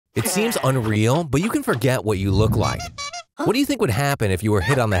It seems unreal, but you can forget what you look like. What do you think would happen if you were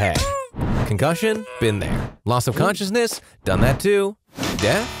hit on the head? Concussion? Been there. Loss of consciousness? Done that too.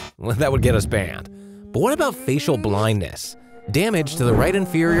 Death? Well, that would get us banned. But what about facial blindness? Damage to the right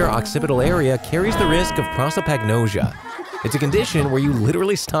inferior occipital area carries the risk of prosopagnosia. It's a condition where you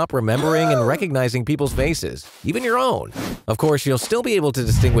literally stop remembering and recognizing people's faces, even your own. Of course, you'll still be able to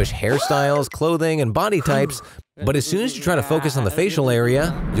distinguish hairstyles, clothing, and body types, but as soon as you try to focus on the facial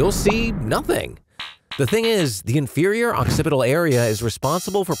area, you'll see nothing. The thing is, the inferior occipital area is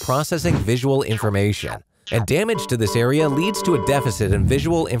responsible for processing visual information, and damage to this area leads to a deficit in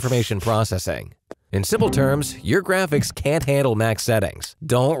visual information processing. In simple terms, your graphics can't handle max settings.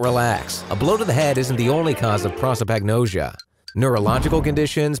 Don't relax. A blow to the head isn't the only cause of prosopagnosia. Neurological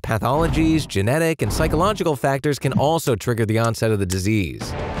conditions, pathologies, genetic, and psychological factors can also trigger the onset of the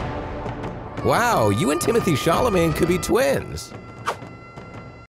disease. Wow, you and Timothy Chalamet could be twins!